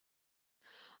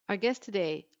Our guest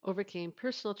today overcame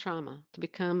personal trauma to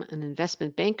become an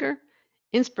investment banker,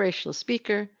 inspirational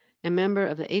speaker, and member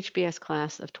of the HBS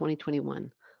class of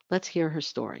 2021. Let's hear her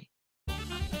story.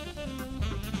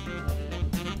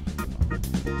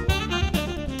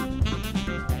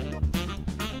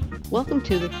 Welcome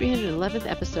to the 311th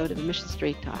episode of Admission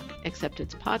Straight Talk,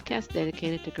 Accepted's podcast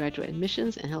dedicated to graduate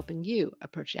admissions and helping you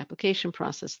approach the application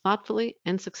process thoughtfully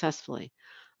and successfully.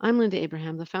 I'm Linda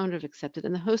Abraham, the founder of Accepted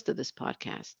and the host of this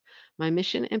podcast. My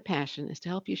mission and passion is to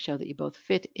help you show that you both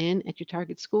fit in at your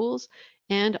target schools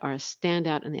and are a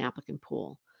standout in the applicant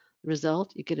pool. The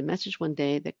result, you get a message one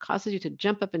day that causes you to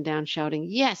jump up and down shouting,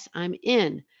 "Yes, I'm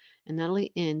in!" And not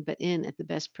only in, but in at the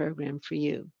best program for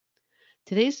you.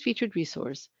 Today's featured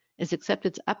resource is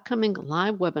Accepted's upcoming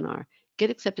live webinar,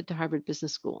 Get Accepted to Harvard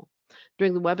Business School.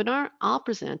 During the webinar, I'll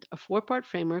present a four-part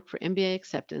framework for MBA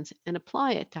acceptance and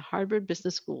apply it to Harvard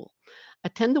Business School.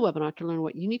 Attend the webinar to learn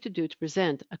what you need to do to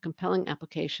present a compelling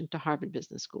application to Harvard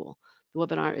Business School. The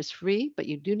webinar is free, but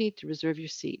you do need to reserve your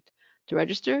seat. To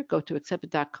register, go to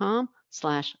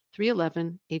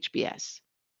accepted.com/311HBS.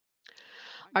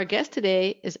 Our guest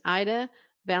today is Ida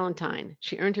Valentine.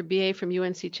 She earned her BA from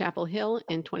UNC Chapel Hill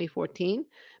in 2014,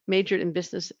 majored in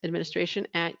business administration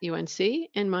at UNC,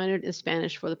 and minored in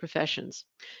Spanish for the professions.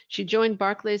 She joined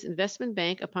Barclay's investment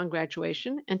bank upon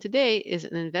graduation, and today is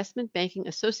an investment banking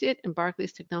associate in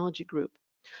Barclay's technology group.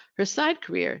 Her side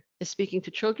career is speaking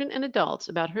to children and adults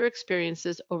about her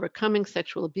experiences overcoming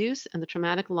sexual abuse and the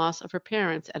traumatic loss of her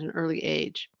parents at an early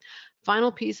age.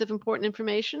 Final piece of important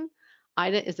information: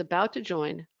 Ida is about to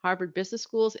join Harvard Business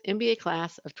School's MBA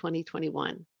class of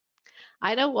 2021.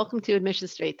 Ida, welcome to Admission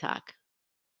Straight Talk.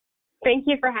 Thank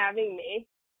you for having me.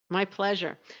 My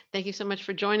pleasure. Thank you so much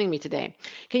for joining me today.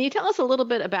 Can you tell us a little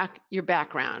bit about your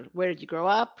background? Where did you grow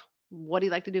up? What do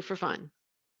you like to do for fun?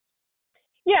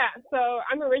 Yeah, so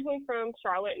I'm originally from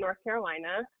Charlotte, North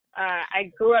Carolina.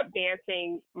 I grew up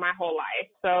dancing my whole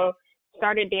life. So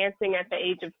started dancing at the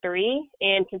age of 3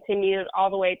 and continued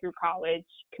all the way through college,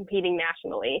 competing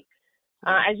nationally.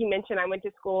 As you mentioned, I went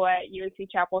to school at UNC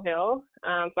Chapel Hill,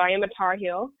 so I am a Tar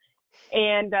Heel,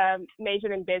 and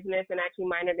majored in business and actually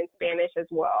minored in Spanish as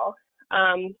well.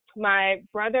 My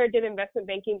brother did investment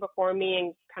banking before me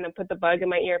and kind of put the bug in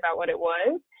my ear about what it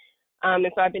was.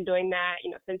 And so I've been doing that,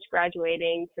 since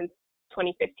graduating, since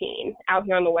 2015, out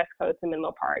here on the West Coast in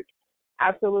Menlo Park.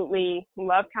 Absolutely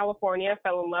love California,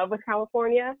 fell in love with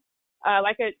California.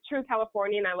 Like a true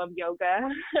Californian, I love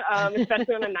yoga,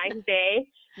 especially on a nice day.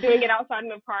 Doing it outside in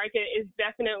the park is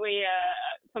definitely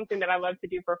something that I love to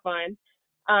do for fun.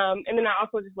 And then I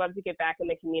also just love to get back in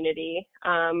the community.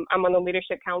 I'm on the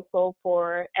Leadership Council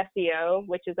for SEO,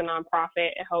 which is a nonprofit.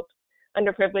 It helps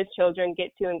underprivileged children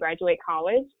get to and graduate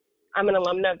college. I'm an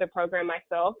alumna of the program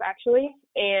myself, actually.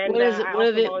 And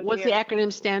what's the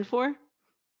acronym stand for?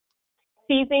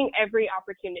 Seizing Every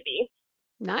Opportunity.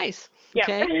 Nice.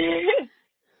 Okay.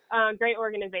 Yeah. Great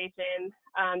organization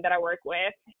that I work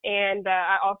with. And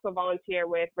I also volunteer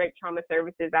with Rape Trauma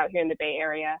Services out here in the Bay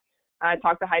Area. I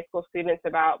talk to high school students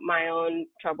about my own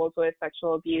troubles with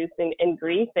sexual abuse and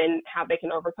grief and how they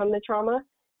can overcome the trauma,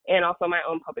 and also my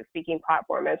own public speaking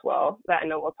platform as well that I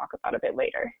know we'll talk about a bit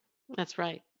later. That's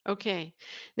right. Okay.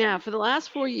 Now, for the last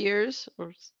 4 years,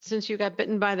 or since you got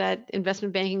bitten by that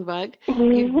investment banking bug,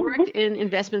 you've worked in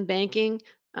investment banking,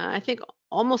 I think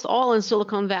almost all in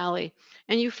Silicon Valley,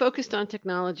 and you focused on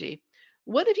technology.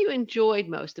 What have you enjoyed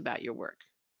most about your work?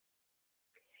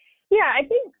 Yeah, I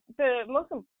think the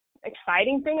most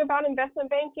exciting thing about investment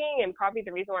banking, and probably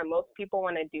the reason why most people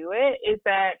want to do it, is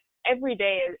that every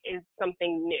day is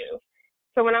something new.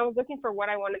 So when I was looking for what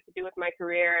I wanted to do with my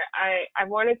career, I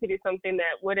wanted to do something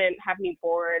that wouldn't have me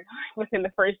bored within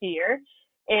the first year.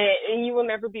 And you will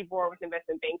never be bored with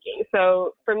investment banking.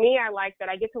 So for me, I like that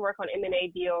I get to work on M&A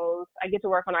deals. I get to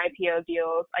work on IPO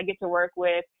deals. I get to work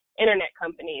with internet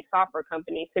companies, software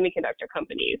companies, semiconductor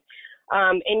companies.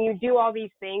 And you do all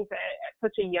these things at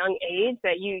such a young age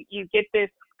that you get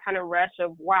this kind of rush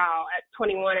of, wow, at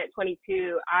 21, at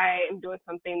 22, I am doing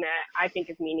something that I think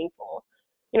is meaningful.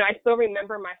 I still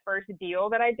remember my first deal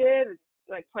that I did,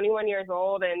 like 21 years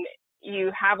old, and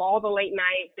you have all the late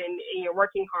nights and you're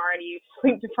working hard, you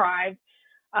sleep deprived,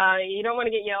 you don't want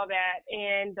to get yelled at,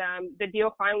 and the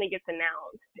deal finally gets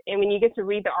announced. And when you get to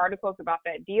read the articles about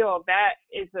that deal, that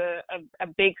is a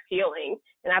big feeling.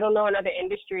 And I don't know, another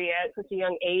industry at such a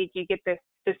young age, you get this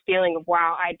feeling of,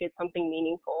 wow, I did something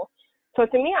meaningful. So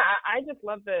to me, I just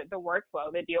love the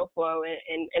workflow, the deal flow,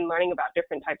 and learning about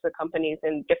different types of companies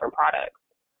and different products.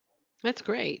 That's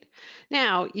great.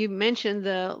 Now, you mentioned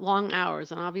the long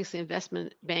hours, and obviously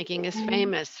investment banking is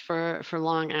famous for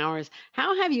long hours.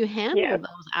 How have you Yeah. handled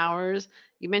those hours?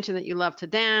 You mentioned that you love to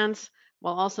dance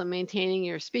while also maintaining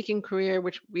your speaking career,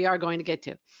 which we are going to get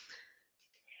to.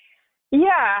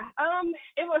 Yeah,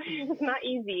 it was not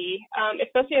easy,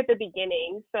 especially at the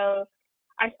beginning. So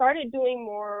I started doing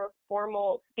more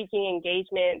formal speaking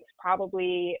engagements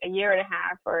probably a year and a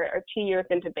half or 2 years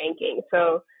into banking.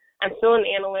 So I'm still an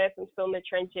analyst. I'm still in the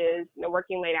trenches,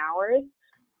 working late hours.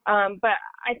 But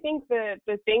I think the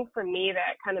thing for me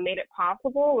that kind of made it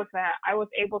possible was that I was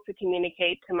able to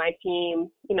communicate to my team,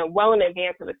 well in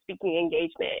advance of a speaking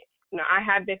engagement. I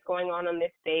have this going on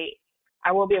this date.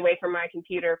 I will be away from my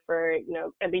computer for,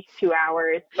 at least 2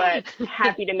 hours, but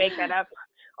happy to make that up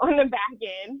on the back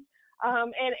end.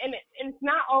 And it's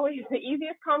not always the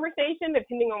easiest conversation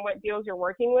depending on what deals you're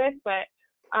working with, but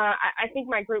I think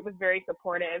my group was very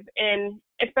supportive, and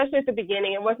especially at the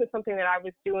beginning, it wasn't something that I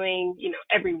was doing,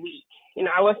 every week.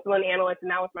 I was still an analyst, and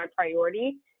that was my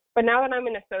priority. But now that I'm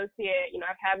an associate,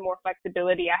 I've had more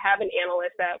flexibility. I have an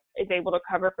analyst that is able to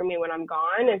cover for me when I'm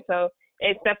gone, and so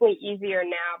it's definitely easier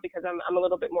now because I'm a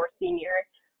little bit more senior.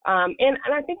 And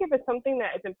I think if it's something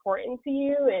that is important to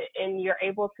you, and you're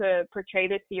able to portray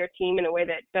this to your team in a way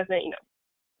that doesn't,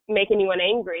 make anyone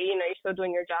angry, you're still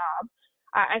doing your job.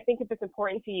 I think if it's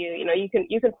important to you,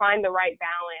 you can find the right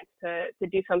balance to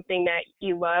do something that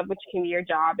you love, which can be your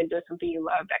job, and do something you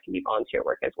love that can be volunteer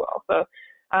work as well. So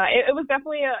it was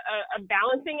definitely a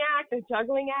balancing act, a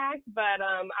juggling act, but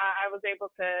I was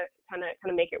able to kind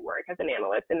of make it work as an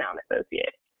analyst and now an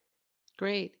associate.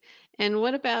 Great. And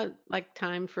what about like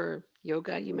time for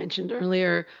yoga you mentioned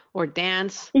earlier or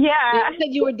dance? You Yeah. said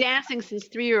you were dancing since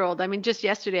 3-year-old. I mean, just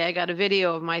yesterday I got a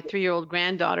video of my 3-year-old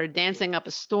granddaughter dancing up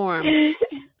a storm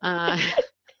uh,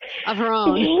 of her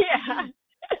own. Yeah.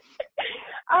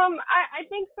 I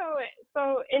think so.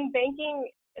 So in banking,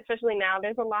 especially now,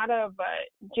 there's a lot of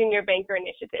junior banker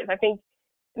initiatives. I think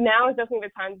now is definitely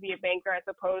the time to be a banker as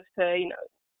opposed to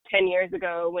 10 years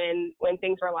ago when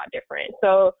things were a lot different.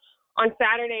 So on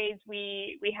Saturdays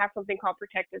we have something called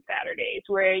protected Saturdays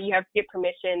where you have to get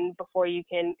permission before you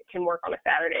can work on a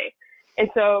Saturday. And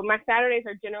so my Saturdays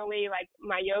are generally like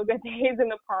my yoga days in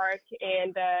the park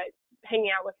and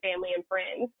hanging out with family and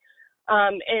friends.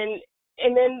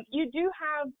 And then you do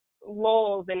have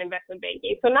lulls in investment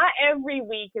banking. So not every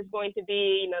week is going to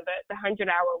be, the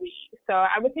 100-hour week. So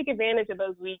I would take advantage of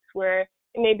those weeks where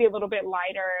it may be a little bit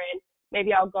lighter, and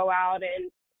maybe I'll go out and,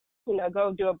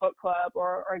 go do a book club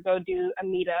or go do a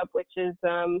meetup, which is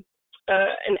an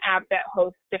app that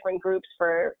hosts different groups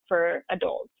for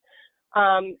adults.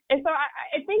 And so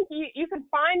I think you can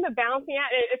find the balancing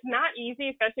act. It's not easy,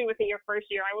 especially within your first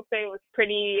year. I would say it was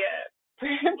pretty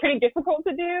pretty difficult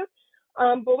to do.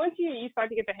 But once you start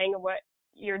to get the hang of what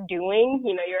you're doing,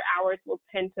 your hours will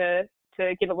tend to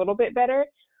get a little bit better.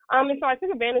 And so I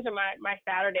took advantage of my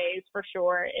Saturdays for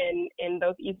sure in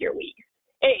those easier weeks.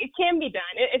 It can be done.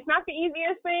 It's not the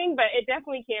easiest thing, but it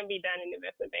definitely can be done in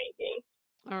investment banking.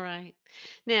 All right.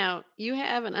 Now, you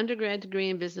have an undergrad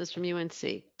degree in business from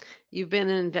UNC. You've been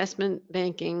an investment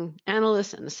banking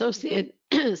analyst and associate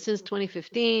since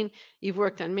 2015. You've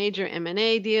worked on major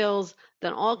M&A deals,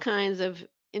 done all kinds of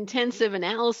intensive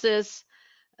analysis,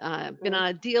 been Mhm. on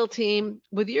a deal team.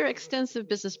 With your extensive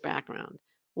business background,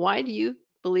 why do you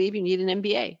believe you need an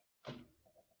MBA?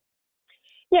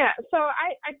 Yeah, so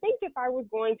I think if I was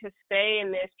going to stay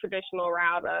in this traditional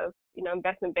route of,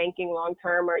 investment banking long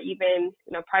term or even,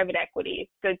 private equity,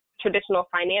 the traditional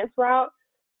finance route,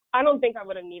 I don't think I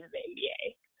would have needed the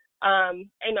MBA.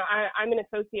 I'm an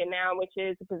associate now, which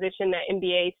is a position that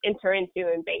MBAs enter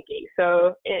into in banking.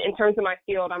 So in terms of my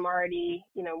field, I'm already,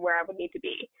 where I would need to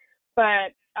be.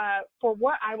 But for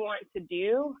what I want to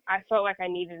do, I felt like I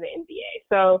needed an MBA.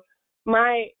 So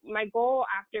my goal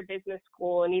after business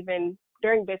school and even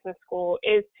during business school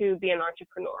is to be an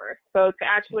entrepreneur. So to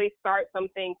actually start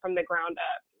something from the ground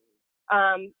up.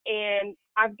 And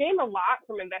I've gained a lot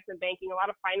from investment banking, a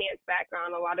lot of finance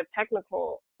background, a lot of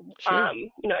technical, Sure.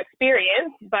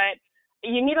 experience, but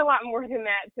you need a lot more than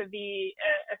that to be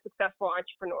a successful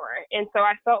entrepreneur. And so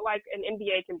I felt like an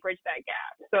MBA can bridge that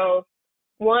gap. So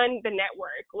one, the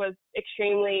network was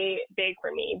extremely big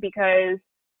for me because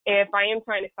if I am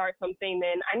trying to start something,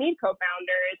 then I need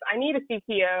co-founders, I need a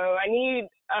CTO, I need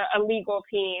a legal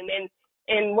team,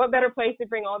 and what better place to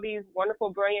bring all these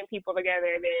wonderful, brilliant people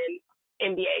together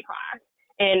than MBA class,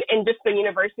 and just the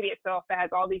university itself that has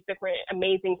all these different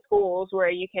amazing schools where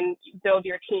you can build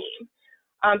your team.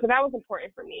 So that was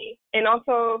important for me, and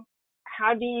also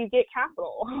how do you get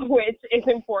capital, which is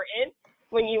important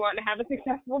when you want to have a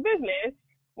successful business.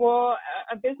 Well,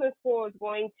 a business school is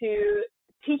going to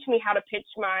teach me how to pitch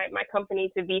my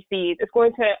company to VCs. It's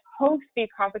going to host these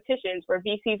competitions where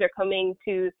VCs are coming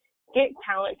to get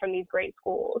talent from these great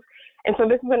schools. And so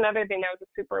this is another thing that was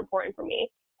super important for me.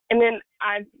 And then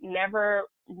I've never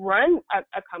run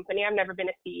a company. I've never been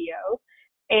a CEO.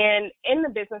 And in the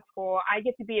business school, I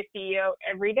get to be a CEO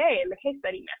every day in the case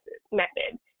study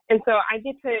method. And so I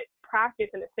get to practice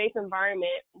in a safe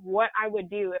environment what I would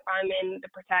do if I'm in the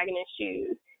protagonist's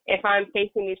shoes, if I'm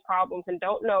facing these problems and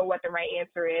don't know what the right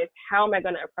answer is. How am I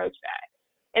going to approach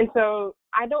that? And so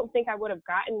I don't think I would have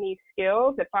gotten these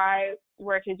skills if I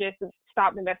were to just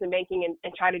stop investment banking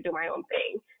and try to do my own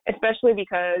thing, especially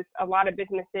because a lot of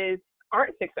businesses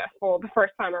aren't successful the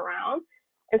first time around.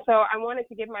 And so I wanted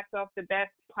to give myself the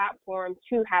best platform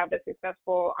to have a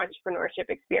successful entrepreneurship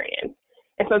experience.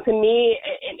 And so to me,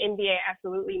 an MBA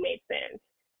absolutely made sense.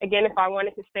 Again, if I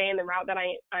wanted to stay in the route that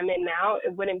I'm in now,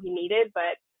 it wouldn't be needed.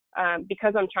 But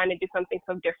because I'm trying to do something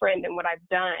so different than what I've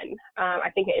done, I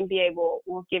think an MBA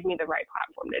will give me the right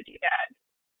platform to do that.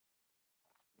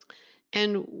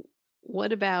 And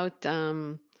what about,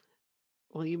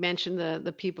 well, you mentioned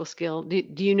the people skill.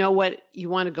 Do you know what you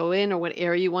want to go in or what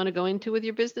area you want to go into with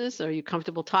your business? Are you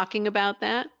comfortable talking about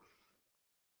that?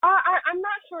 I'm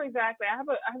not sure exactly. I have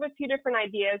a few different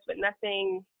ideas, but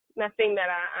nothing that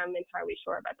I'm entirely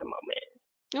sure about at the moment.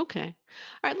 Okay.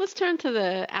 All right, let's turn to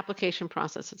the application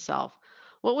process itself.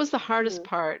 What was the hardest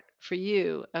part for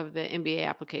you of the MBA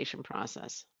application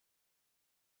process?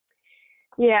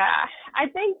 Yeah, I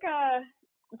think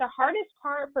the hardest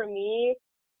part for me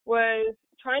was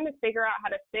trying to figure out how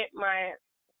to fit my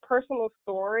personal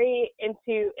story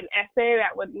into an essay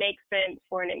that would make sense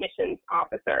for an admissions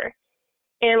officer.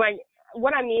 And like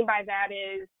what I mean by that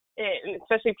is, and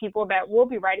especially people that will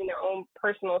be writing their own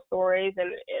personal stories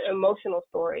and emotional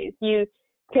stories, you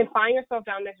can find yourself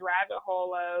down this rabbit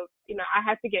hole of, I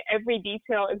have to get every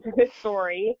detail into this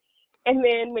story. And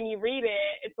then when you read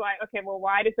it, it's like, okay, well,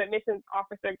 why does the admissions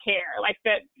officer care? Like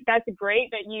that's great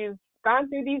that you've gone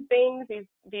through these things,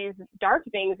 these dark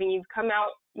things, and you've come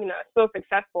out, so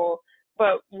successful.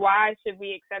 But why should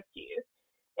we accept you?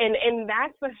 And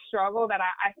that's the struggle that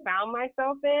I found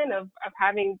myself in of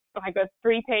having like a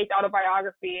 3-page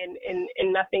autobiography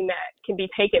and nothing that can be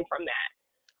taken from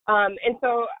that. And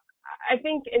so I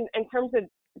think in terms of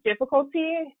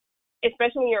difficulty,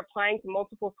 especially when you're applying to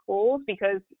multiple schools,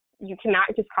 because you cannot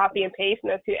just copy and paste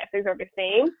and those two essays are the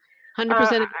same. 100%.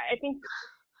 I think,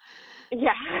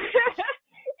 yeah.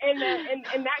 and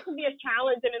that can be a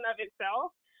challenge in and of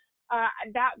itself.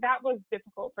 That was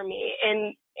difficult for me,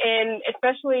 and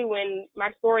especially when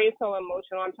my story is so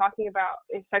emotional. I'm talking about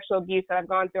sexual abuse that I've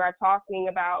gone through. I'm talking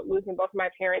about losing both of my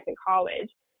parents in college,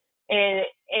 and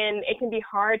it can be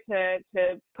hard to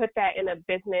put that in a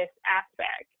business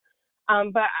aspect.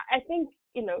 But I think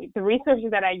the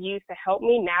resources that I used to help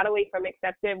me. Natalie from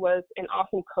Accepted was an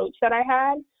awesome coach that I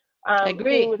had. I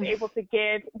agree. Who was able to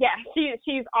give. Yeah,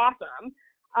 she's awesome.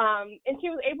 And she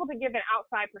was able to give an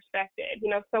outside perspective,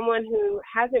 someone who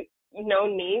hasn't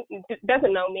known me,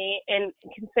 doesn't know me, and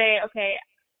can say, okay,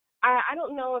 I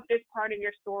don't know if this part of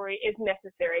your story is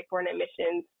necessary for an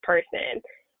admissions person.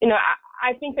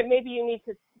 I think that maybe you need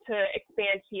to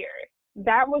expand here.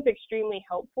 That was extremely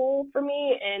helpful for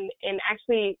me, and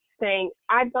actually saying,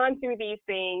 I've gone through these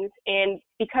things, and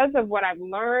because of what I've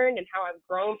learned and how I've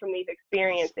grown from these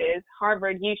experiences,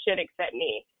 Harvard, you should accept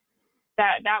me.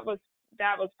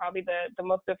 That was probably the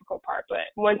most difficult part. But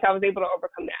once I was able to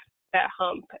overcome that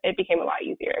hump, it became a lot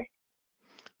easier.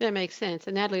 That makes sense.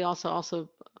 And Natalie also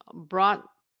brought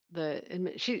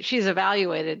she's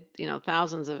evaluated,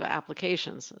 thousands of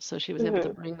applications. So she was able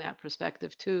to bring that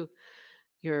perspective to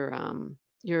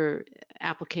your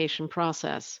application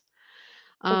process.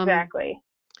 Exactly.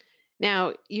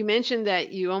 Now, you mentioned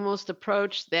that you almost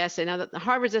approached the essay. Now, the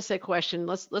Harvard's essay question,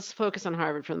 let's focus on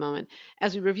Harvard for a moment.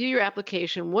 As we review your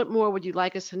application, what more would you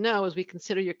like us to know as we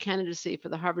consider your candidacy for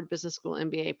the Harvard Business School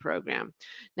MBA program?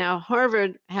 Now,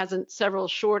 Harvard has several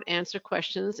short answer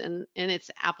questions in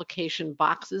its application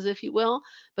boxes, if you will,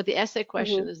 but the essay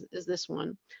question is this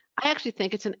one. I actually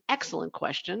think it's an excellent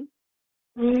question.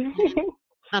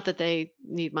 Not that they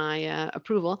need my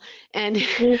approval.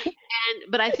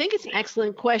 But I think it's an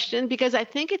excellent question because I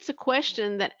think it's a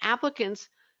question that applicants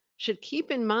should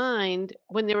keep in mind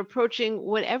when they're approaching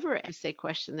whatever essay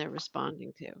question they're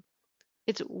responding to.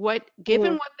 It's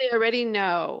given what they already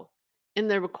know in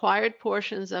the required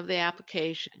portions of the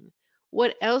application,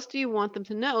 what else do you want them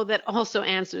to know that also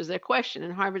answers their question?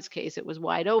 In Harvard's case, it was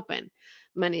wide open.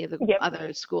 Many of the Yep.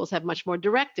 other schools have much more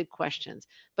directed questions.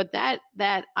 But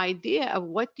that idea of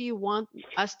what do you want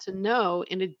us to know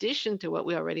in addition to what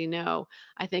we already know,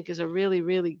 I think is a really,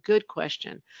 really good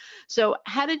question. So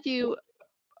how did you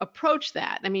approach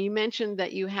that? I mean, you mentioned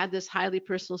that you had this highly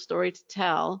personal story to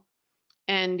tell,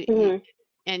 and Mhm.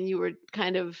 and you were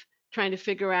kind of trying to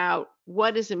figure out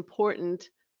what is important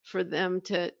for them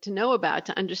to know about,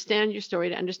 to understand your story,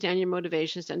 to understand your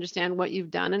motivations, to understand what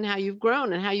you've done and how you've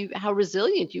grown and how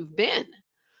resilient you've been.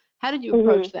 How did you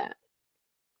approach Mhm. that?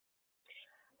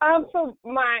 So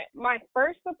my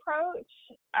first approach,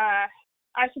 I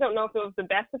actually don't know if it was the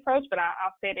best approach, but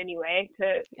I'll say it anyway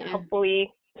to Yeah.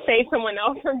 hopefully save someone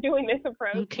else from doing this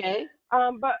approach. Okay.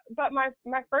 But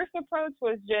my first approach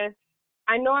was just,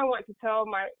 I know I want to tell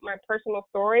my personal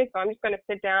story, so I'm just going to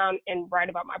sit down and write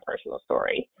about my personal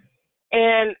story.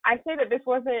 And I say that this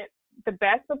wasn't the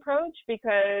best approach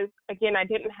because, again, I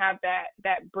didn't have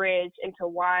that bridge into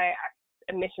why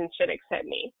admissions should accept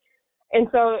me. And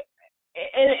so,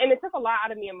 and it took a lot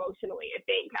out of me emotionally, I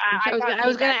think. I got I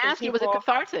was going feedback to from ask you, was it people.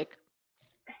 cathartic?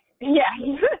 Yeah.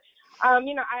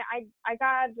 I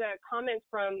got comments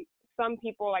from some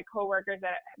people, like coworkers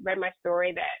that read my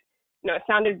story, that, it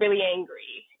sounded really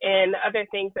angry, and other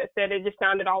things that said it just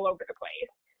sounded all over the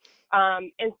place.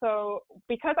 And so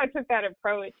because I took that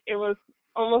approach, it was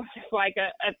almost just like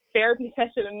a therapy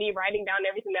session of me writing down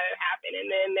everything that had happened,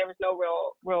 and then there was no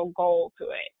real goal to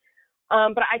it.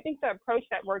 But I think the approach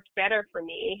that worked better for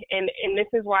me, and this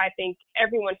is why I think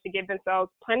everyone should give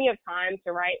themselves plenty of time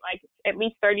to write like at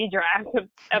least 30 drafts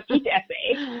of each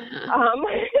essay. Um,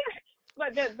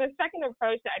 but the second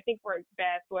approach that I think worked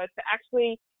best was to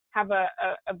actually have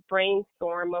a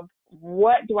brainstorm of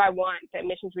what do I want the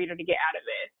admissions reader to get out of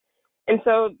this. And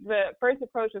so the first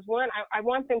approach was, one, I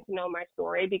want them to know my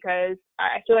story, because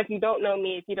I feel like you don't know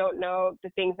me if you don't know the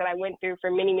things that I went through for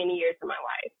many, many years of my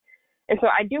life. And so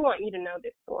I do want you to know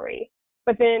this story.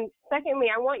 But then secondly,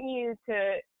 I want you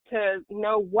to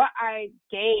know what I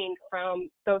gained from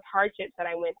those hardships that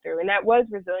I went through. And that was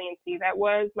resiliency. That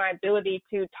was my ability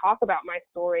to talk about my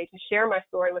story, to share my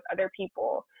story with other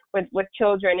people, with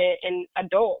children and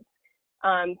adults,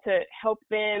 to help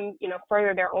them,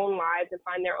 further their own lives and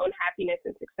find their own happiness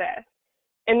and success.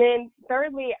 And then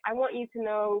thirdly, I want you to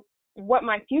know what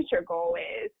my future goal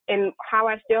is and how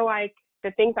I feel like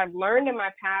the things I've learned in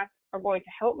my past are going to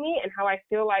help me, and how I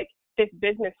feel like this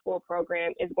business school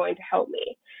program is going to help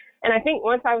me. And I think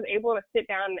once I was able to sit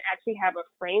down and actually have a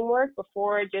framework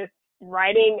before just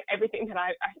writing everything that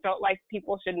I felt like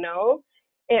people should know,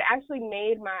 it actually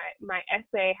made my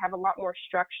essay have a lot more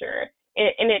structure.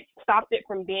 And it stopped it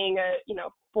from being a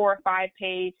 4 or 5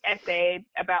 page essay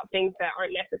about things that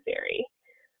aren't necessary.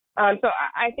 So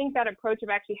I think that approach of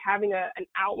actually having an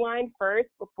outline first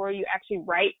before you actually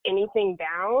write anything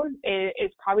down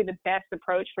is probably the best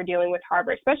approach for dealing with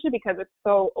Harvard, especially because it's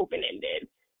so open-ended.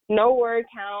 No word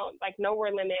count, like no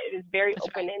word limit. It is very That's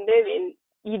right. open-ended, and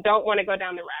you don't want to go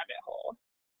down the rabbit hole.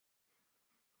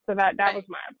 So that was Right.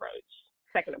 my approach,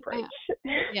 second approach.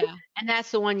 Yeah. Yeah. And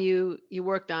that's the one you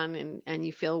worked on and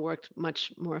you feel worked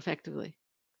much more effectively.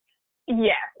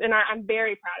 Yes, and I'm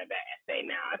very proud of that essay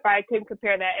now. If I could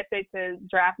compare that essay to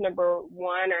draft number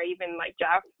 1 or even like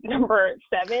draft number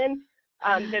 7,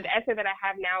 the essay that I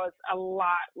have now is a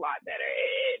lot better.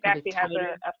 It A bit actually has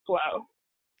tighter. a flow.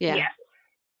 Yeah. Yes.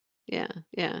 Yeah.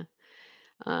 Yeah.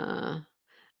 Uh,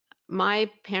 my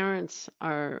parents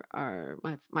are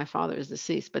my father is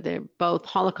deceased, but they're both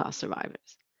Holocaust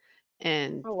survivors.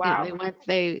 And Oh wow.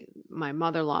 my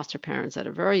mother lost her parents at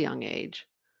a very young age.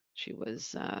 She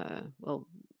was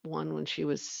one when she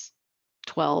was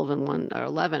 12 and one or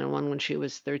 11 and one when she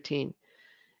was 13.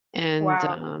 And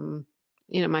Wow.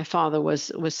 my father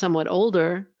was somewhat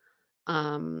older,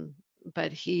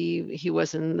 but he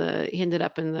ended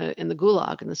up in the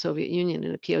Gulag in the Soviet Union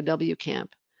in a POW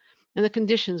camp, and the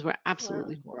conditions were Wow.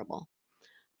 absolutely horrible.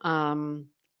 Um,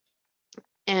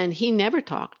 and he never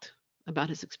talked about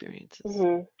his experiences.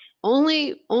 Mhm.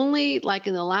 Only like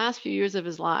in the last few years of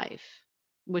his life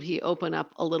would he open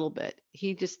up a little bit.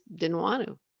 He just didn't want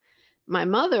to. My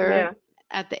mother, Yeah.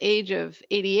 at the age of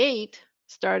 88,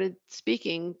 started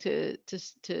speaking to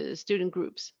student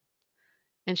groups.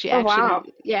 And she Oh wow.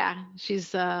 actually, yeah,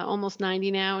 she's almost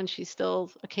 90 now, and she's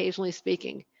still occasionally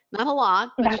speaking. Not a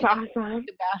lot, but That's she does awesome.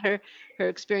 speak about her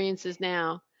experiences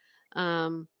now.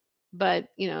 Um, but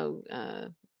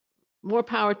more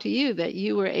power to you that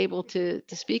you were able to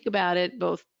speak about it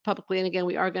both publicly, and again,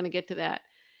 we are going to get to that,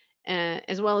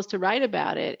 as well as to write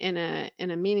about it in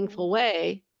a meaningful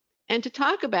way, and to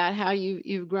talk about how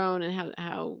you've grown and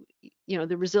how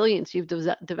the resilience you've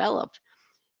developed.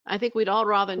 I think we'd all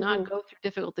rather not Mhm. go through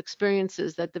difficult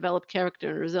experiences that develop character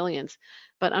and resilience.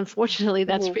 But unfortunately,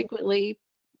 that's Mhm. frequently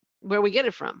where we get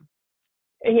it from.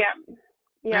 Yeah.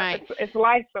 Yeah. Right. It's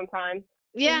life sometimes.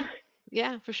 Yeah.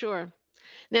 Yeah, for sure.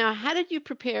 Now, how did you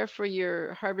prepare for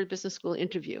your Harvard Business School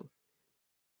interview,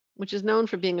 which is known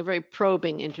for being a very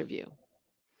probing interview?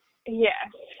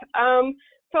 Yes.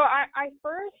 So I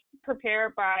first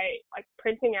prepare by like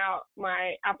printing out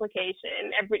my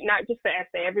application, not just the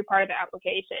essay, every part of the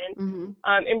application, Hmm.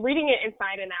 and reading it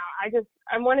inside and out.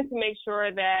 I wanted to make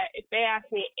sure that if they ask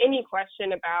me any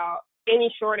question about any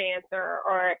short answer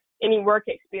or any work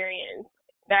experience,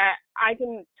 that I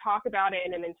can talk about it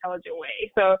in an intelligent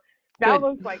way. So that Good.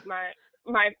 was like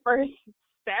my first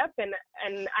step, and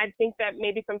I think that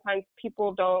maybe sometimes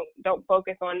people don't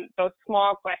focus on those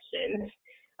small questions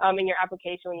in your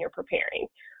application when you're preparing.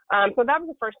 So that was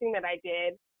the first thing that I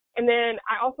did. And then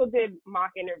I also did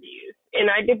mock interviews, and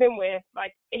I did them with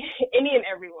like any and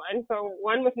everyone. So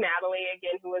one with Natalie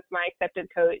again, who was my accepted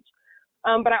coach.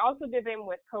 But I also did them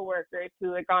with coworkers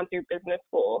who had gone through business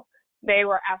school. They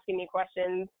were asking me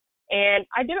questions, and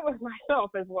I did it with myself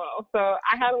as well. So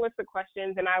I had a list of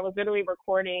questions, and I was literally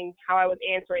recording how I was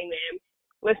answering them,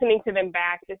 listening to them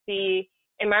back to see,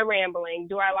 am I rambling?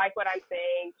 Do I like what I'm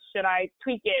saying? Should I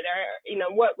tweak it,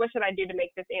 or what should I do to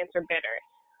make this answer better?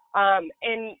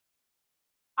 And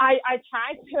I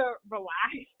tried to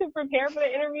relax to prepare for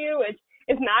the interview, which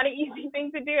is not an easy thing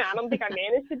to do. I don't think I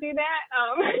managed to do that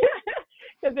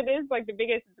because it is like the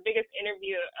biggest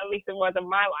interview, at least it was, of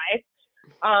my life.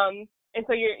 And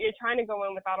so you're trying to go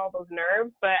in without all those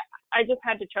nerves, but I just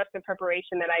had to trust the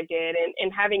preparation that I did,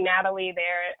 and having Natalie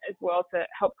there as well to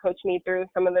help coach me through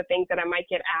some of the things that I might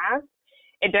get asked.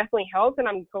 It definitely helps, and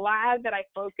I'm glad that I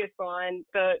focused on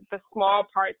the small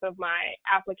parts of my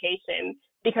application,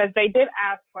 because they did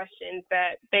ask questions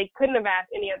that they couldn't have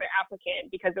asked any other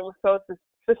applicant because it was so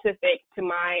specific to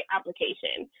my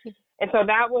application. And so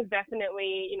that was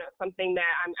definitely, something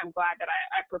that I'm glad that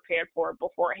I prepared for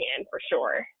beforehand, for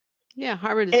sure. Yeah,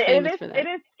 Harvard is And famous for it that.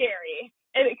 is scary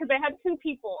because they had two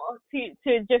people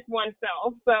to just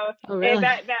oneself, so Oh, really?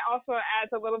 that also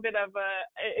adds a little bit of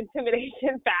a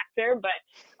intimidation factor.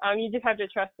 But you just have to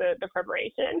trust the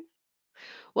preparation.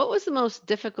 What was the most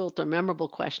difficult or memorable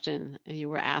question you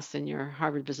were asked in your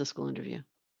Harvard Business School interview?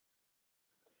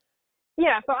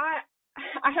 Yeah, so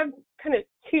I have kind of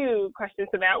two questions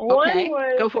to that. One Okay,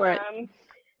 was go for it.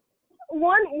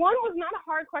 one was not a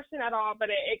hard question at all, but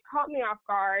it caught me off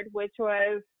guard, which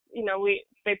was,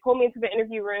 they pulled me into the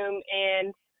interview room,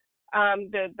 and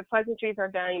the pleasantries are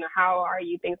done, how are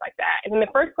you, things like that. And then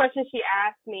the first question she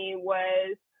asked me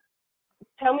was,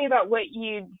 tell me about what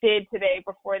you did today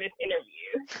before this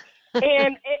interview.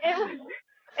 And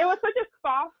it was such a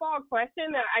softball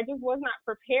question that I just was not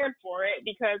prepared for it,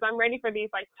 because I'm ready for these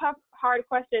like tough, hard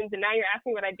questions, and now you're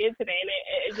asking what I did today, and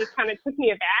it just kind of took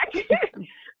me aback.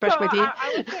 So Brush my teeth.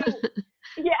 I would say,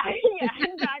 yeah,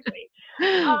 yeah, exactly.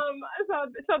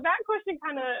 So that question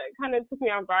kind of took me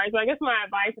off guard. So I guess my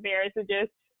advice there is to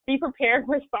just be prepared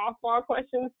for softball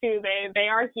questions too. They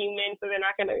are human, so they're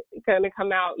not gonna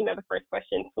come out, the first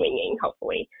question swinging,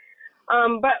 hopefully.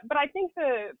 But I think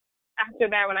after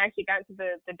that, when I actually got into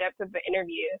the depth of the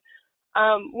interview,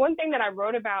 one thing that I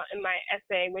wrote about in my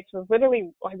essay, which was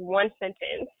literally like one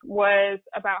sentence, was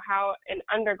about how in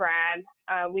undergrad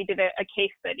we did a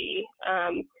case study,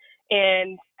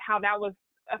 and how that was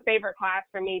a favorite class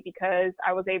for me because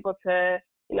I was able to,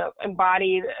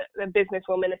 embody the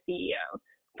businesswoman, a CEO,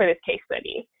 for this case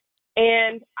study.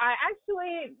 And I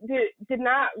actually did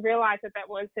not realize that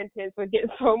one sentence would get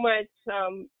so much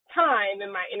time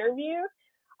in my interview.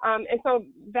 And so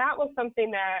that was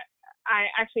something that I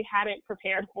actually hadn't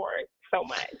prepared for so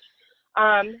much.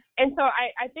 And so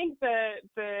I think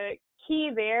the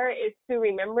key there is to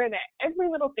remember that every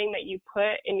little thing that you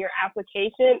put in your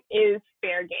application is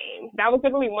fair game. That was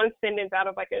literally one sentence out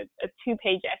of like a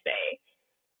 2-page essay.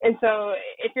 And so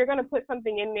if you're going to put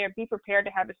something in there, be prepared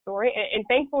to have a story. And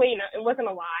thankfully, it wasn't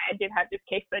a lie. I did have this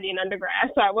case study in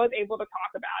undergrad, so I was able to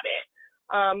talk about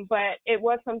it. But it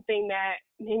was something that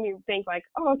made me think like,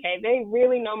 oh, okay, they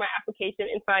really know my application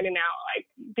inside and out. Like,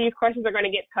 these questions are going to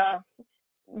get tough.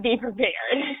 Be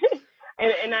prepared.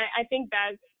 and I think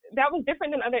that was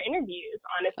different than other interviews,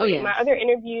 Oh, honestly. My yes. other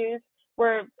interviews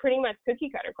were pretty much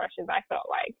cookie cutter questions, I felt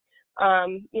like.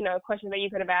 Questions that you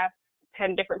could have asked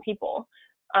 10 different people.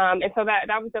 And so that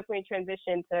was definitely a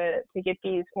transition to get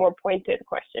these more pointed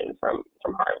questions from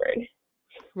Harvard.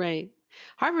 Right.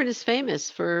 Harvard is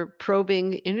famous for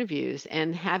probing interviews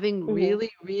and having Mhm.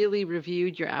 really, really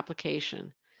reviewed your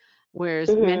application,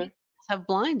 whereas many Mhm. have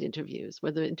blind interviews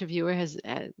where the interviewer has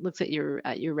looks at your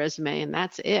resume and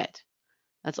that's it.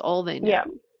 That's all they know. Yeah.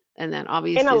 And then And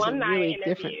obviously is a alumni really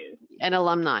different interviews and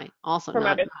alumni also from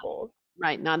not other schools.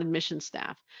 right, not admission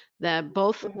staff. That Hmm.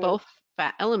 both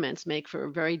elements make for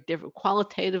a very different,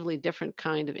 qualitatively different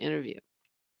kind of interview.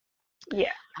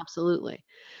 Yeah. Absolutely.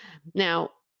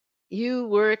 Now, you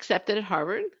were accepted at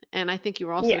Harvard, and I think you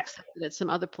were also Yes. accepted at some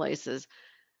other places.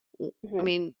 I Hmm.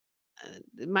 mean,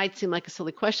 it might seem like a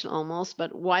silly question almost,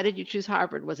 but why did you choose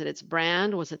Harvard? Was it its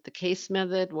brand? Was it the case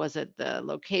method? Was it the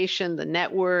location, the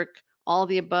network, all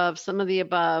the above, some of the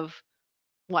above?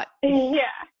 What? Yeah.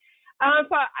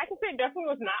 So I can say it definitely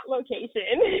was not location.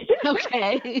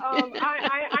 Okay.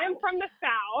 I'm from the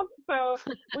South, so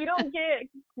we don't get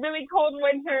really cold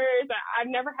winters. I've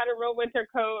never had a real winter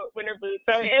coat, winter boots,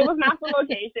 so it was not the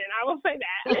location. I will say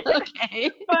that.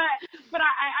 Okay. but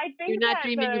I You're think not that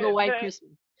dreaming of a white the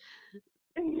Christmas.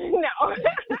 no.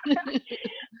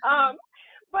 um,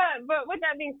 but with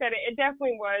that being said, it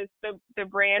definitely was the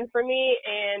brand for me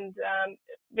and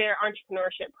their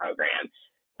entrepreneurship program.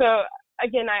 So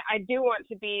again, I do want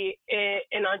to be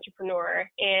an entrepreneur,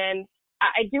 and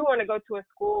I do want to go to a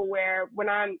school where when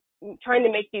I'm trying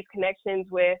to make these connections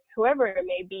with whoever it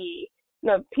may be,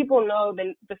 people know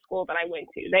the school that I went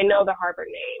to. They know the Harvard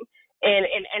name. And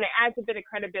it adds a bit of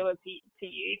credibility to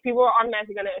you. People are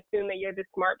automatically going to assume that you're the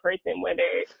smart person, whether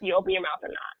you open your mouth or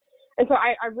not. And so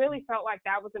I really felt like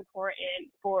that was important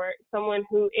for someone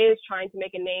who is trying to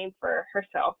make a name for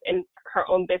herself in her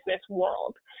own business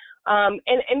world. And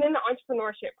then the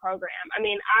entrepreneurship program. I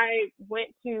mean, I went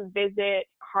to visit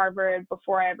Harvard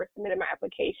before I ever submitted my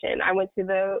application. I went to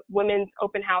the Women's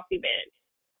Open House event.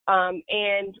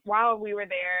 And while we were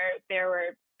there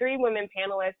were three women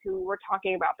panelists who were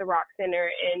talking about the Rock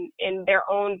Center and their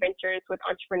own ventures with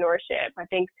entrepreneurship. I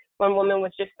think one woman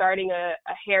was just starting a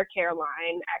hair care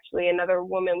line. Actually, another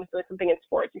woman was doing something in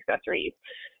sports accessories.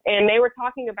 And they were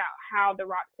talking about how the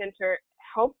Rock Center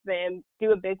helped them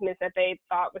do a business that they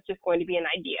thought was just going to be an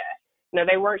idea.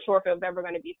 They weren't sure if it was ever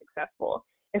going to be successful.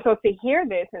 And so to hear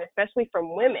this, and especially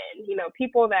from women,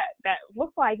 people that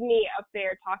look like me up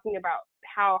there talking about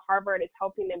how Harvard is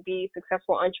helping them be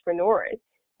successful entrepreneurs,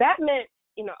 that meant,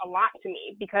 a lot to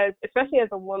me, because especially as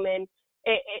a woman,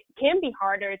 it can be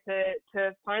harder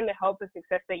to find the help and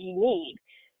success that you need.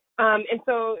 And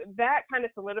so that kind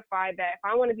of solidified that if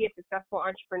I want to be a successful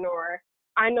entrepreneur,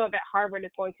 I know that Harvard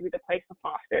is going to be the place to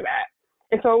foster that.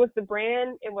 And so it was the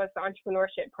brand, it was the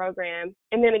entrepreneurship program,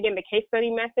 and then again, the case study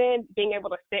method, being able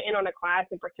to sit in on a class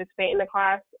and participate in the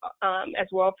class as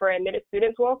well for admitted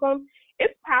students welcome.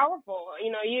 It's powerful.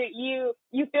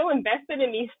 You feel invested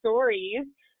in these stories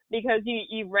because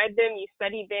you read them, you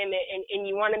studied them, and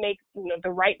you want to make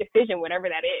the right decision, whatever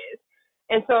that is.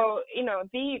 And so,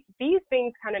 these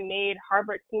things kind of made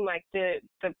Harvard seem like the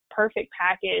perfect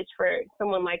package for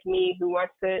someone like me who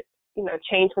wants to,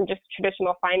 change from just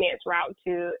traditional finance route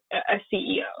to a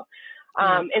CEO.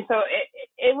 Yeah. And so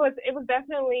it was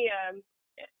definitely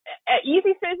an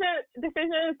easy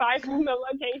decision aside from the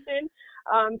location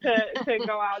to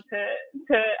go out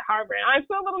to Harvard. I'm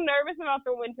still a little nervous about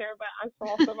the winter, but I'm sure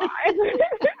I'll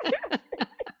survive.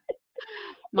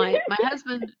 My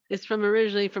husband is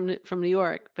originally from New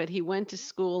York, but he went to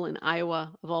school in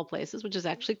Iowa of all places, which is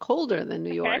actually colder than New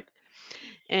Okay. York.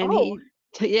 And Oh.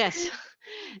 yes,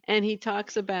 and he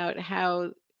talks about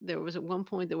how there was at one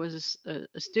point there was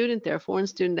a student there, a foreign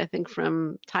student, I think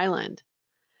from Thailand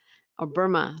or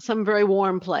Burma, some very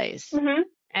warm place. Mhm.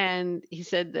 And he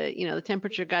said that the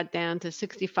temperature got down to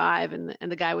 65, and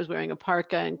the guy was wearing a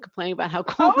parka and complaining about how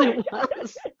cold Oh. it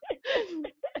was.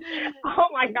 Oh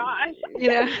my gosh. you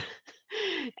know,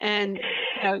 and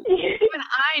even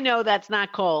I know that's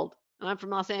not cold. I'm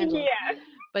from Los Angeles, Yes.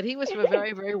 but he was from a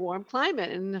very, very warm climate,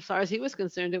 and as far as he was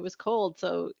concerned, it was cold.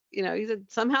 So, he said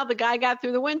somehow the guy got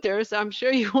through the winter, so I'm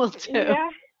sure you will too. Yeah.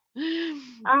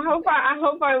 I hope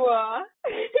I will.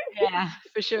 Yeah,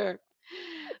 for sure.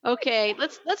 Okay,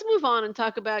 let's move on and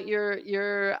talk about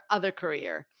your other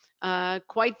career.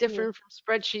 Quite Mhm. different from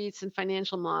spreadsheets and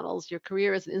financial models. Your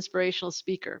career as an inspirational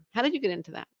speaker. How did you get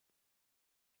into that?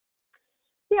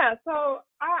 Yeah, so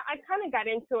I kind of got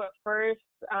into it first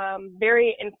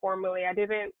very informally. I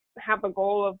didn't have a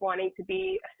goal of wanting to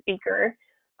be a speaker,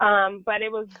 but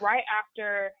it was right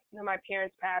after my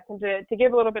parents passed. And to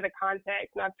give a little bit of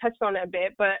context, and I've touched on it a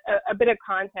bit, but a bit of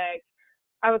context,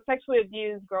 I was sexually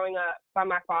abused growing up by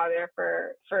my father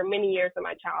for many years of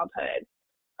my childhood.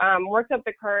 Worked up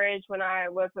the courage when I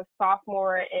was a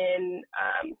sophomore in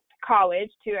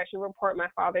college to actually report my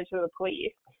father to the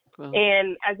police. Well,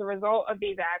 And as a result of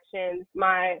these actions,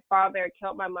 my father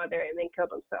killed my mother and then killed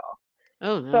himself.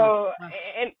 Oh no. So,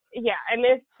 and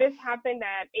this happened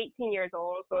at 18 years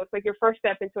old. So it's like your first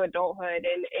step into adulthood,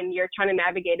 and you're trying to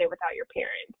navigate it without your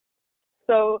parents.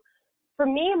 So for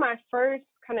me, my first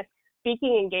kind of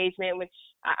speaking engagement, which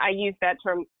I use that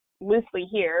term loosely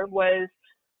here, was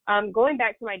going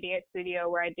back to my dance studio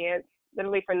where I danced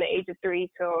literally from the age of 3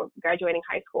 till graduating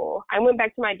high school. I went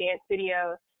back to my dance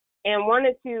studio and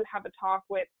wanted to have a talk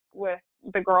with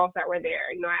the girls that were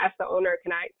there. You know, I asked the owner,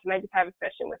 can I just have a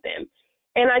session with them?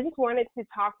 And I just wanted to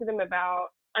talk to them about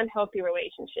unhealthy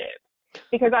relationships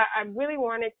because I really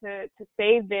wanted to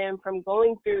save them from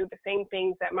going through the same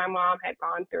things that my mom had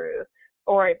gone through,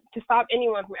 or to stop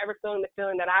anyone from ever feeling the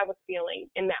feeling that I was feeling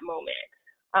in that moment.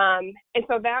 And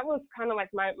so that was kind of like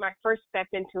my first step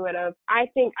into it of, I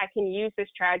think I can use this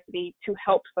tragedy to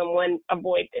help someone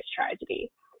avoid this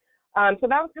tragedy. So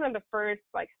that was kind of the first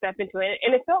like step into it.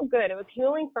 And it felt good. It was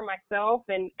healing for myself,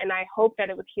 and I hope that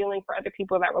it was healing for other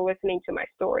people that were listening to my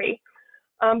story.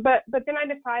 But then I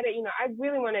decided, you know, I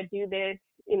really want to do this,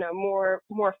 you know, more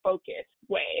focused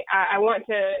way. I want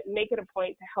to make it a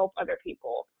point to help other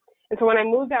people. And so when I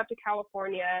moved out to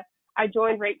California, I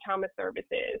joined Rape Trauma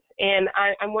Services, and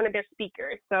I'm one of their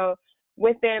speakers. So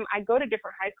with them, I go to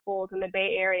different high schools in the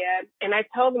Bay Area, and I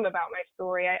tell them about my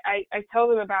story. I tell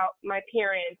them about my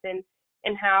parents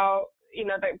and how, you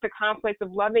know, the conflict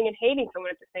of loving and hating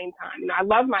someone at the same time. You know, I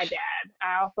love my dad.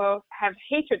 I also have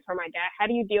hatred for my dad. How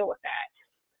do you deal with that?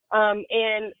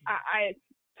 And I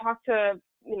talked to,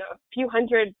 you know, a few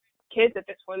hundred kids at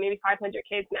this point, maybe 500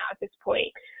 kids now at this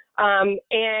point.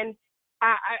 And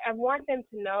I want them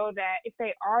to know that if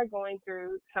they are going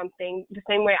through something the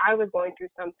same way I was going through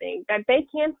something, that they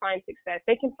can find success.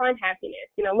 They can find happiness.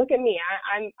 You know, look at me.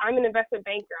 I'm an investment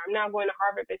banker. I'm now going to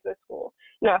Harvard Business School.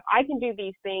 You know, if I can do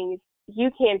these things, you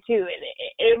can too. And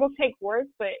it will take work,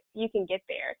 but you can get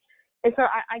there. And so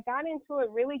I got into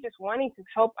it really just wanting to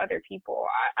help other people.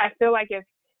 I feel like if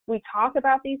we talk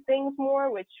about these things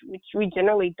more, which we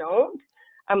generally don't,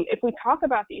 if we talk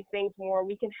about these things more,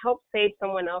 we can help save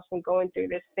someone else from going through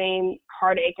this same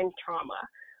heartache and trauma.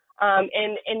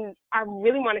 And I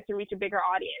really wanted to reach a bigger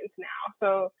audience now.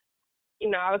 So, you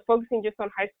know, I was focusing just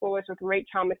on high schoolers with Rape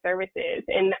Trauma Services,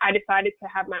 and I decided to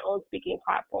have my own speaking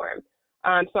platform.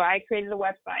 So I created a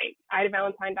website,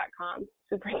 idavalentine.com,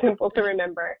 super simple to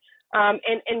remember.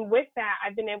 And with that,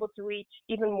 I've been able to reach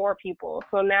even more people.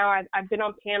 So now I've been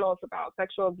on panels about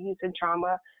sexual abuse and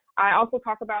trauma. I also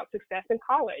talk about success in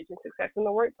college and success in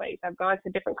the workplace. I've gone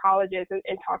to different colleges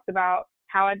and talked about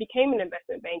how I became an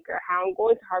investment banker, how I'm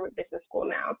going to Harvard Business School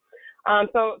now.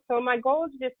 So my goal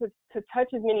is just to touch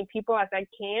as many people as I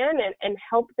can and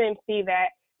help them see that,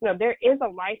 you know, there is a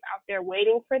life out there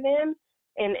waiting for them,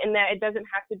 and that it doesn't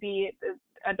have to be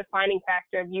a defining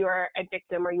factor of you are a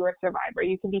victim or you're a survivor.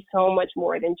 You can be so much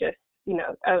more than just, you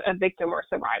know, a victim or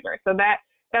survivor. So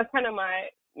that's kind of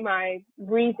my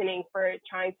reasoning for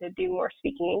trying to do more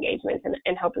speaking engagements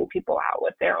and helping people out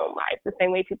with their own lives, the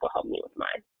same way people help me with mine.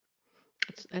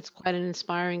 That's quite an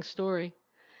inspiring story.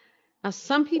 Now,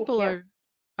 some people Yeah.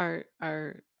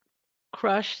 are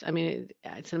crushed. I mean,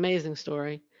 it's an amazing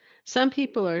story. Some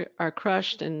people are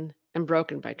crushed and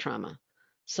broken by trauma.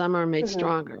 Some are made Mm-hmm.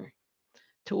 stronger.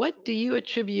 To what do you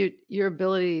attribute your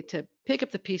ability to pick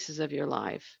up the pieces of your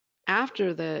life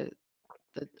after the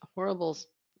horrible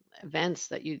events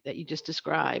that you just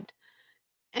described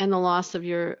and the loss of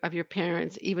your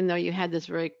parents, even though you had this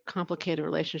very complicated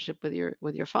relationship with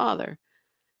your father?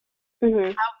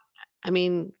 Mm-hmm. I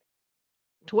mean,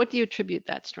 to what do you attribute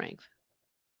that strength?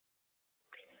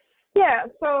 Yeah,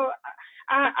 so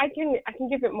I can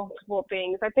give it multiple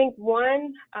things. I think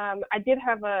one, I did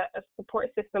have a support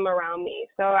system around me.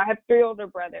 So I have 3 older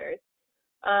brothers.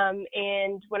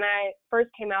 And when I first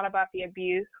came out about the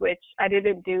abuse, which I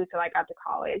didn't do till I got to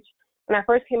college, when I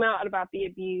first came out about the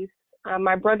abuse,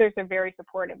 my brothers are very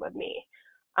supportive of me.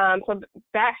 So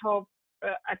that helped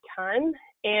a ton.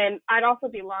 And I'd also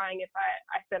be lying if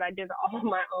I said I did it all on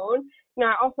my own. You know,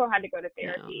 I also had to go to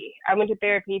No. therapy. I went to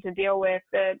therapy to deal with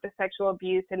the sexual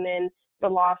abuse and then the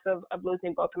loss of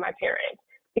losing both of my parents.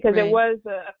 Because it Right. was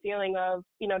a feeling of,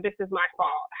 you know, this is my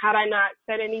fault. Had I not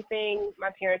said anything,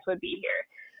 my parents would be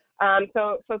here.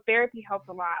 So therapy helps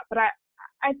a lot. But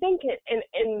I think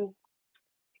in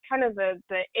kind of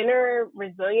the inner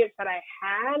resilience that I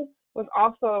had was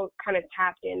also kind of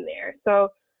tapped in there. So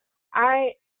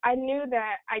I knew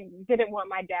that I didn't want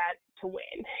my dad to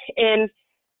win,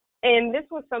 and this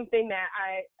was something that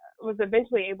I was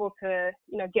eventually able to,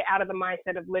 you know, get out of the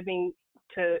mindset of living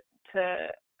to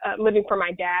living for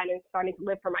my dad and starting to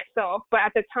live for myself. But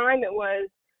at the time, it was,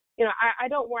 you know, I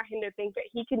don't want him to think that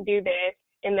he can do this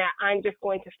and that I'm just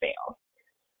going to fail.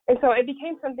 And so it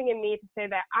became something in me to say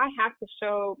that I have to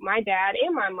show my dad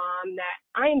and my mom that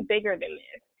I am bigger than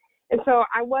this. And so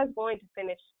I was going to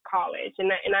finish college,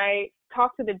 and I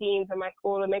talked to the deans of my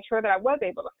school to make sure that I was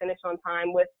able to finish on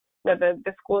time with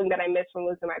the schooling that I missed from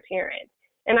losing my parents.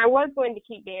 And I was going to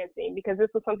keep dancing because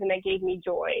this was something that gave me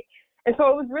joy. And so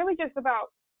it was really just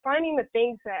about finding the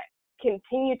things that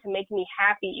continue to make me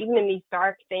happy, even in these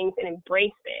dark things, and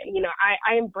embrace them.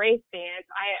 I embrace dance.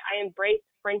 I embrace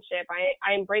friendship.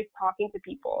 I embrace talking to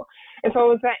people. And so it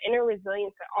was that inner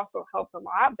resilience that also helped a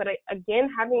lot. But again,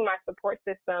 having my support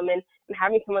system and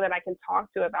having someone that I can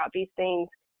talk to about these things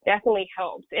definitely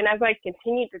helped. And as I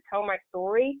continued to tell my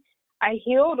story, I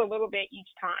healed a little bit each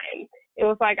time. It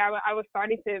was like I was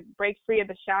starting to break free of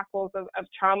the shackles of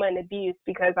trauma and abuse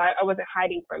because I wasn't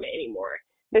hiding from it anymore.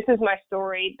 This is my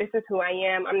story. This is who I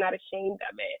am. I'm not ashamed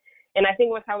of it. And I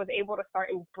think once I was able to start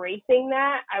embracing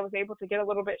that, I was able to get a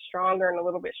little bit stronger and a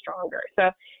little bit stronger.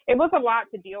 So it was a lot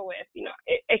to deal with.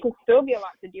 It can still be a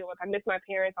lot to deal with. I miss my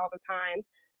parents all the time.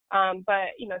 But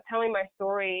telling my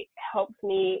story helps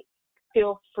me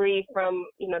feel free from,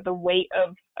 the weight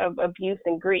of abuse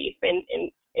and grief. And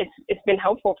it's been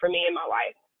helpful for me in my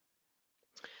life.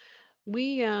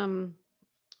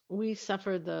 We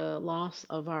suffered the loss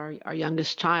of our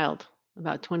youngest child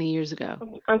about 20 years ago.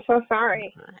 I'm so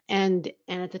sorry. And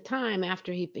at the time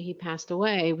after he passed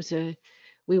away,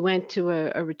 we went to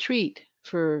a retreat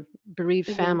for bereaved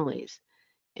Mm-hmm. families.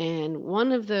 And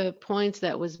one of the points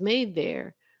that was made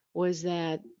there was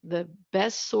that the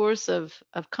best source of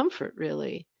comfort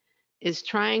really is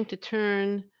trying to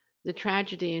turn the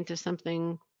tragedy into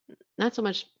something, not so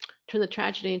much turn the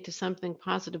tragedy into something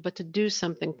positive, but to do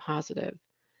something positive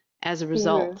as a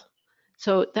result. Mm-hmm.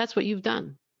 So that's what you've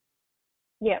done.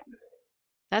 Yep.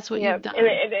 That's what you've Yep. done.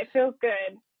 And it feels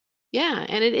good. Yeah,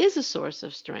 and it is a source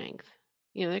of strength.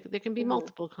 There can be Mm-hmm.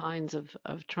 multiple kinds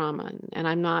of trauma, and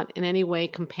I'm not in any way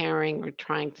comparing or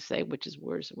trying to say which is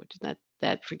worse or which is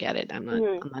that forget it. Mm-hmm.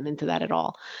 I'm not into that at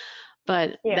all.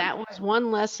 But Yeah. that was one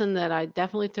lesson that I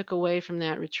definitely took away from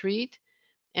that retreat.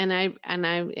 And I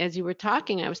as you were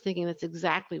talking, I was thinking that's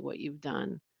exactly what you've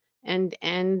done. And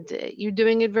you're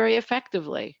doing it very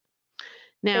effectively.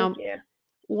 Thank Now, you.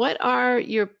 what are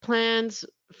your plans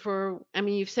I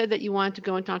mean, you've said that you want to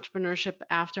go into entrepreneurship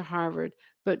after Harvard,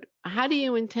 but how do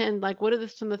you intend, like, what are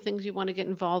some of the things you want to get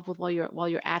involved with while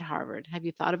you're at Harvard? Have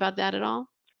you thought about that at all?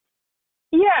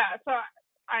 Yeah. So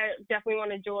I definitely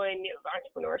want to join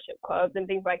entrepreneurship clubs and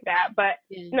things like that. But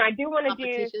Yeah. I do want to do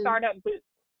Competition? startup boot.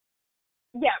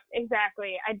 Yeah,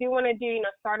 exactly. I do want to do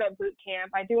startup boot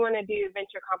camp. I do want to do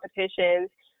venture competitions.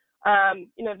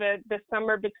 The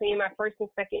summer between my first and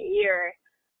second year,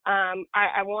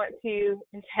 I want to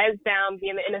just heads down be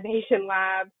in the innovation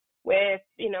lab with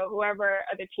whoever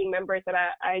other team members that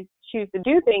I choose to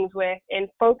do things with, and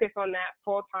focus on that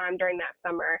full time during that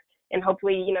summer, and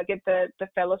hopefully get the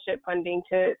fellowship funding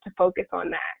to focus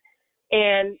on that.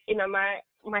 And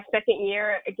my second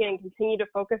year, again, continue to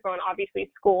focus on obviously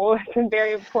school. It's a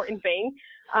very important thing.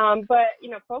 But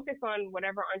focus on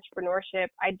whatever entrepreneurship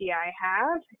idea I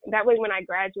have. That way, when I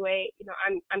graduate,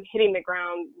 I'm hitting the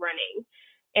ground running.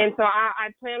 And so I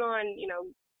plan on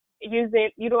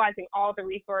utilizing all the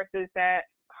resources that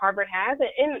Harvard has,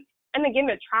 and again,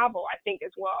 the travel, I think,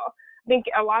 as well. I think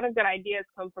a lot of good ideas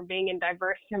come from being in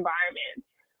diverse environments.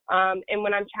 And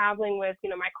when I'm traveling with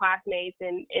my classmates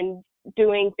and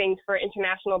doing things for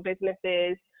international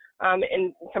businesses,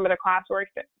 and some of the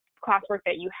classwork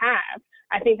that you have,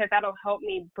 I think that that'll help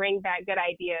me bring back good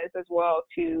ideas as well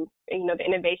to the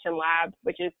innovation lab,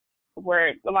 which is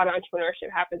where a lot of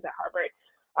entrepreneurship happens at Harvard.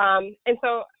 And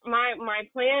so my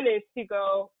plan is to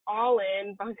go all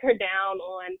in, bunker down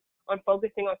on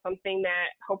focusing on something that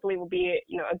hopefully will be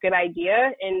a good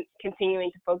idea, and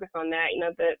continuing to focus on that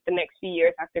the next few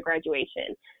years after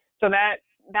graduation. So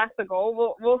that's the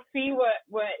goal. We'll see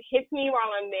what hits me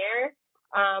while I'm there.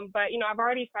 But I've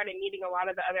already started meeting a lot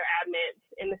of the other admins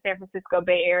in the San Francisco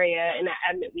Bay Area in that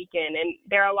admin weekend, and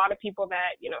there are a lot of people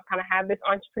that kind of have this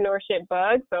entrepreneurship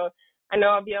bug. So I know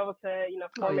I'll be able to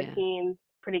form a team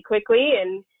pretty quickly,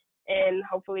 and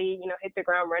hopefully hit the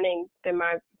ground running in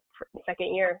my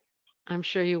second year. I'm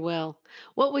sure you will.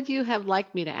 What would you have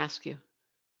liked me to ask you?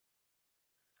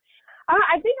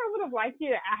 I think I would have liked you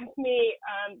to ask me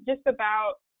just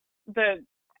about the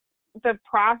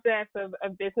process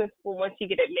of business school once you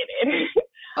get admitted.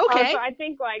 Okay. So I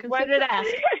think Consider it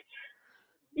asked.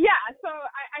 Yeah. So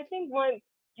I think once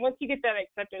you get that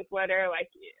acceptance letter,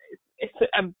 it's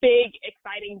a big,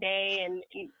 exciting day, and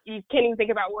you can't even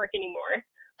think about work anymore.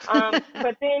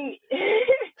 But then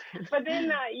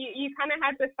you kind of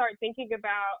have to start thinking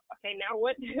about, okay, now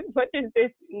what does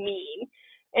this mean?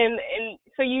 And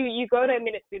go to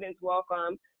admitted students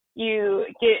welcome, you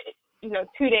get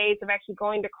 2 days of actually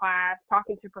going to class,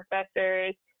 talking to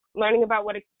professors, learning about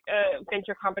what a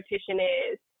venture competition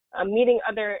is, meeting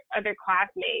other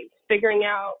classmates, figuring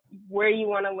out where you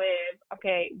want to live.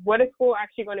 Okay, what is school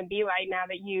actually going to be like now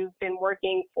that you've been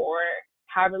working for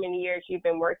however many years you've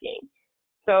been working?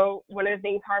 So one of the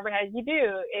things Harvard has you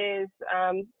do is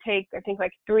take, I think,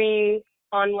 like 3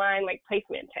 online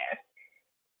placement tests.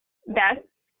 That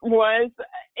was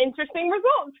interesting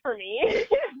results for me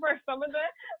for some of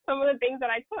the things that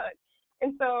I took.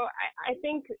 And so I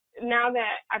think now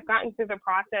that I've gotten through the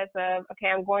process of, okay,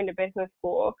 I'm going to business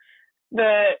school,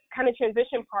 the kind of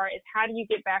transition part is how do you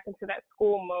get back into that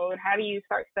school mode? How do you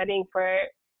start studying for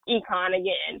econ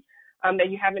again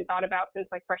that you haven't thought about since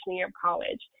freshman year of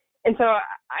college? And so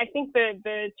I think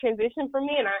the transition for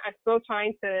me, and I'm still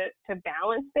trying to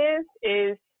balance this,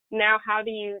 is now how do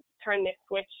you turn this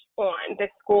switch on, this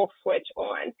school switch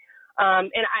on?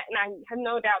 And I have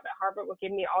no doubt that Harvard will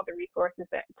give me all the resources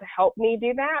to help me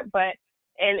do that. But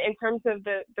in terms of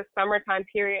the summertime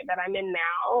period that I'm in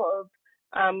now of,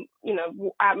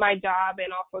 at my job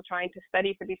and also trying to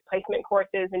study for these placement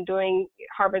courses and doing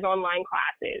Harvard's online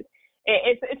classes,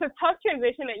 it's a tough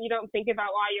transition that you don't think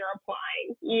about while you're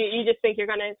applying. You just think you're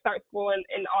going to start school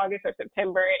in August or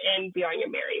September and be on your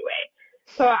merry way.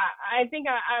 So I think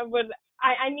I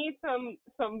need some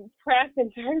press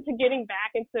in terms of getting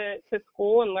back into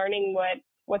school and learning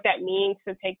what that means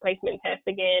to take placement tests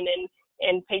again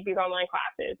and take these online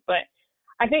classes. But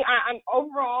I think I'm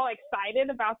overall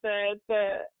excited about the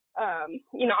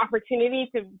opportunity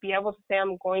to be able to say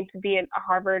I'm going to be a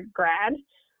Harvard grad.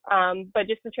 But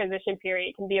just the transition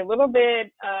period can be a little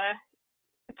bit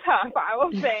tough, I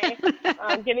will say,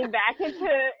 getting back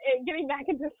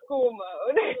into school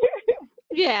mode.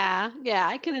 Yeah,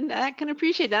 I can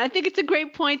appreciate that. I think it's a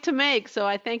great point to make. So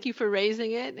I thank you for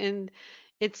raising it. And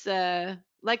it's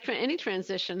like any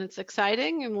transition, it's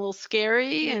exciting and a little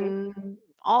scary, Mm-hmm. and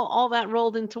all that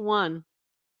rolled into one.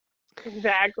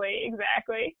 Exactly.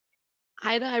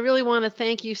 Ida, I really want to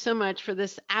thank you so much for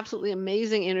this absolutely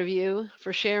amazing interview,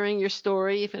 for sharing your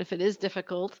story, even if it is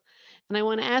difficult. And I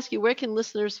want to ask you, where can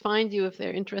listeners find you if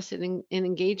they're interested in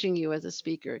engaging you as a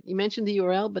speaker? You mentioned the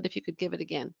URL, but if you could give it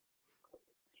again.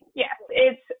 Yes,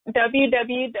 it's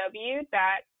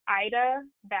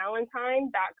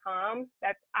www.idavalentine.com.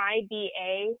 That's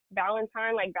IDA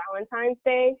Valentine, like Valentine's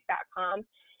Day.com.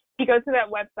 If you go to that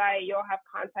website, you'll have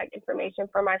contact information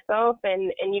for myself,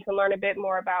 and you can learn a bit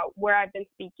more about where I've been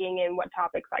speaking and what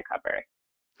topics I cover.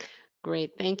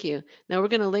 Great, thank you. Now we're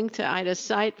going to link to Ida's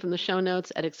site from the show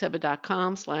notes at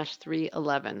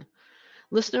accepted.com/311.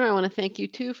 Listener, I want to thank you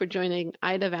too for joining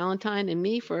Ida Valentine and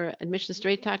me for Admission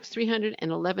Straight Talk's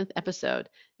 311th episode.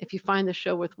 If you find the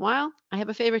show worthwhile, I have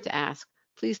a favor to ask.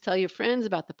 Please tell your friends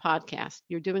about the podcast.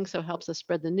 Your doing so helps us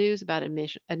spread the news about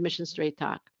Admission Straight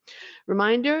Talk.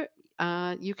 Reminder,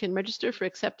 you can register for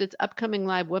Accepted's upcoming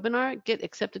live webinar, Get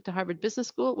Accepted to Harvard Business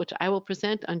School, which I will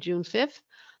present on June 5th.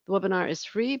 The webinar is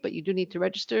free, but you do need to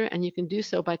register, and you can do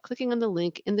so by clicking on the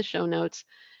link in the show notes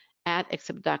at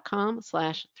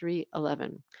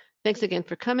accepted.com/311. Thanks again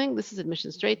for coming. This is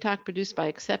Admission Straight Talk, produced by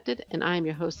Accepted, and I am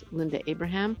your host, Linda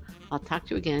Abraham. I'll talk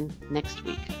to you again next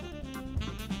week.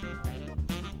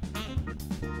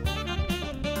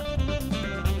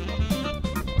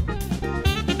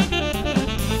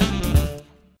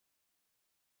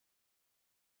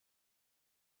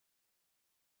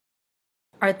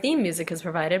 Our theme music is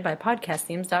provided by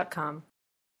podcastthemes.com.